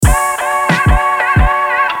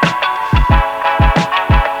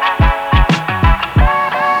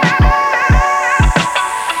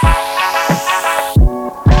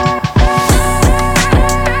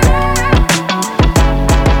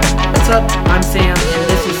I'm Sam, and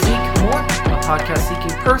this is Seek More, a podcast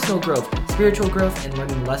seeking personal growth, spiritual growth, and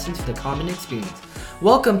learning lessons for the common experience.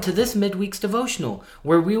 Welcome to this Midweek's Devotional,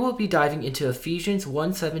 where we will be diving into Ephesians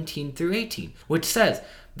 1:17 through 18, which says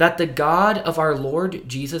that the God of our Lord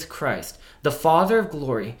Jesus Christ, the Father of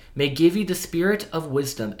glory, may give you the spirit of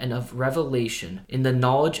wisdom and of revelation in the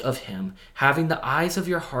knowledge of him, having the eyes of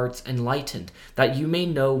your hearts enlightened, that you may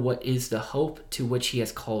know what is the hope to which he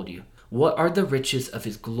has called you. What are the riches of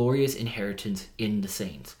his glorious inheritance in the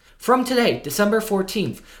saints? From today, December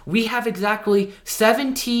 14th, we have exactly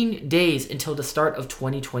 17 days until the start of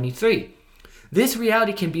 2023. This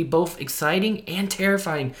reality can be both exciting and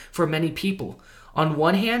terrifying for many people. On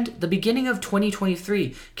one hand, the beginning of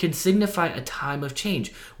 2023 can signify a time of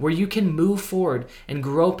change where you can move forward and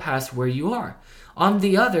grow past where you are. On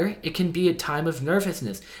the other, it can be a time of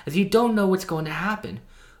nervousness as you don't know what's going to happen.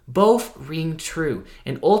 Both ring true,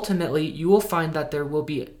 and ultimately you will find that there will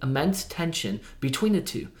be immense tension between the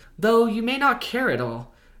two, though you may not care at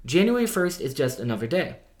all. January 1st is just another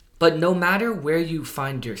day. But no matter where you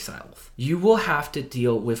find yourself, you will have to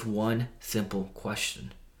deal with one simple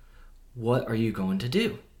question. What are you going to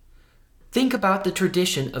do? Think about the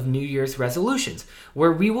tradition of New Year's resolutions,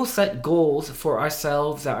 where we will set goals for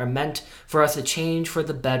ourselves that are meant for us to change for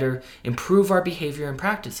the better, improve our behavior and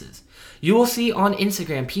practices. You will see on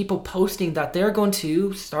Instagram people posting that they're going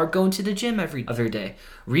to start going to the gym every other day,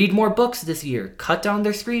 read more books this year, cut down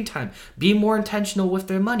their screen time, be more intentional with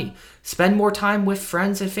their money, spend more time with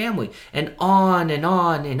friends and family, and on and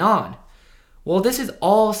on and on. While this is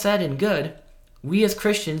all said and good, we as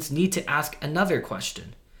Christians need to ask another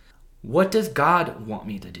question. What does God want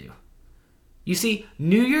me to do? You see,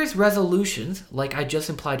 New Year's resolutions, like I just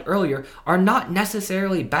implied earlier, are not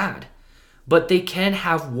necessarily bad, but they can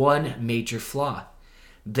have one major flaw.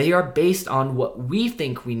 They are based on what we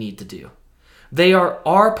think we need to do. They are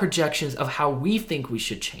our projections of how we think we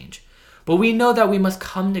should change. But we know that we must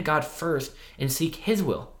come to God first and seek his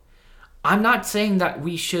will. I'm not saying that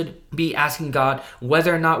we should be asking God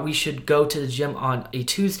whether or not we should go to the gym on a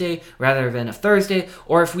Tuesday rather than a Thursday,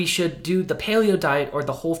 or if we should do the paleo diet or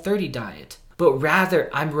the Whole30 diet. But rather,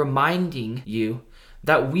 I'm reminding you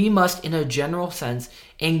that we must, in a general sense,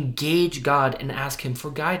 engage God and ask him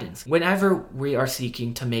for guidance whenever we are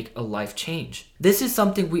seeking to make a life change. This is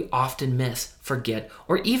something we often miss, forget,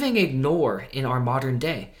 or even ignore in our modern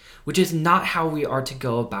day, which is not how we are to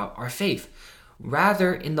go about our faith.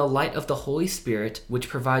 Rather, in the light of the Holy Spirit, which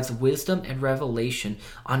provides wisdom and revelation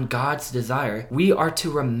on God's desire, we are to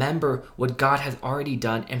remember what God has already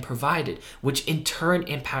done and provided, which in turn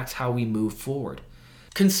impacts how we move forward.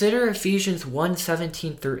 Consider Ephesians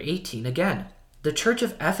 1:17 through 18 again. The church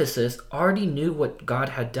of Ephesus already knew what God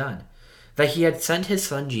had done, that he had sent his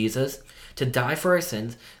son Jesus to die for our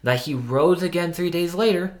sins, that he rose again 3 days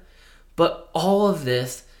later, but all of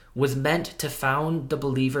this was meant to found the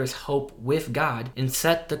believer's hope with God and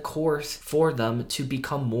set the course for them to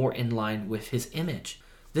become more in line with his image.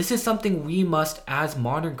 This is something we must, as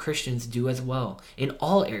modern Christians, do as well in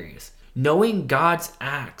all areas. Knowing God's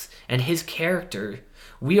acts and his character,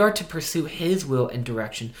 we are to pursue his will and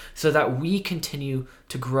direction so that we continue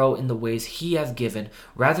to grow in the ways he has given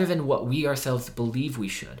rather than what we ourselves believe we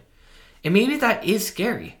should. And maybe that is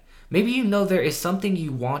scary. Maybe you know there is something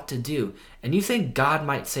you want to do, and you think God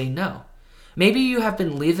might say no. Maybe you have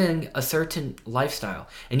been living a certain lifestyle,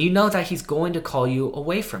 and you know that he's going to call you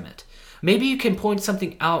away from it. Maybe you can point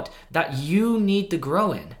something out that you need to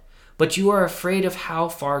grow in, but you are afraid of how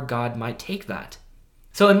far God might take that.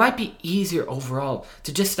 So it might be easier overall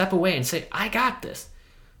to just step away and say, I got this.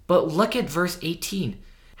 But look at verse 18.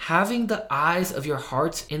 Having the eyes of your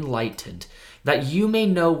hearts enlightened, that you may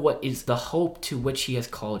know what is the hope to which he has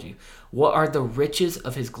called you. What are the riches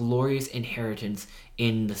of his glorious inheritance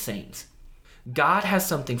in the saints? God has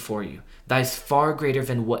something for you that is far greater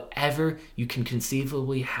than whatever you can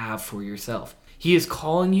conceivably have for yourself. He is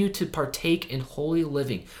calling you to partake in holy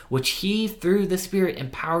living, which he, through the Spirit,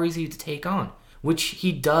 empowers you to take on, which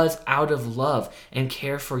he does out of love and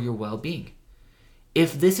care for your well-being.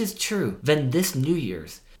 If this is true, then this New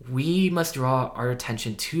Year's, we must draw our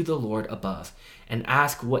attention to the Lord above and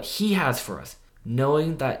ask what he has for us,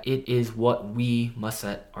 knowing that it is what we must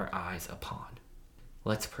set our eyes upon.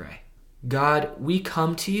 Let's pray. God, we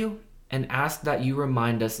come to you and ask that you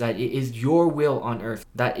remind us that it is your will on earth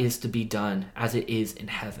that is to be done as it is in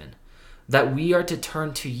heaven, that we are to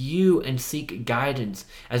turn to you and seek guidance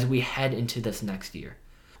as we head into this next year.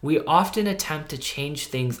 We often attempt to change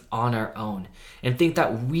things on our own and think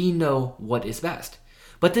that we know what is best.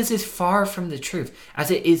 But this is far from the truth,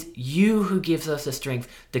 as it is you who gives us the strength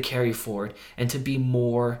to carry forward and to be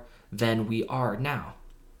more than we are now.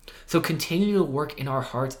 So continue to work in our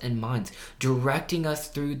hearts and minds, directing us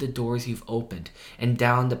through the doors you've opened and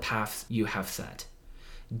down the paths you have set.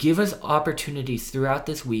 Give us opportunities throughout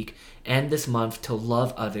this week and this month to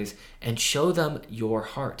love others and show them your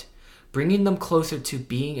heart, bringing them closer to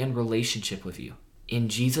being in relationship with you. In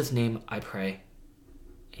Jesus' name I pray.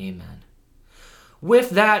 Amen.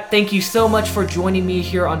 With that, thank you so much for joining me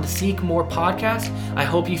here on the Seek More podcast. I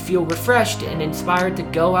hope you feel refreshed and inspired to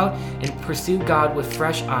go out and pursue God with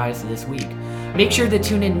fresh eyes this week. Make sure to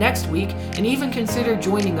tune in next week and even consider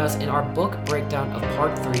joining us in our book breakdown of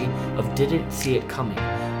part 3 of Didn't See It Coming,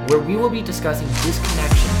 where we will be discussing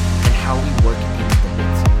disconnection and how we work in the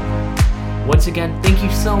midst of it. Once again, thank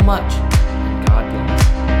you so much, and God bless.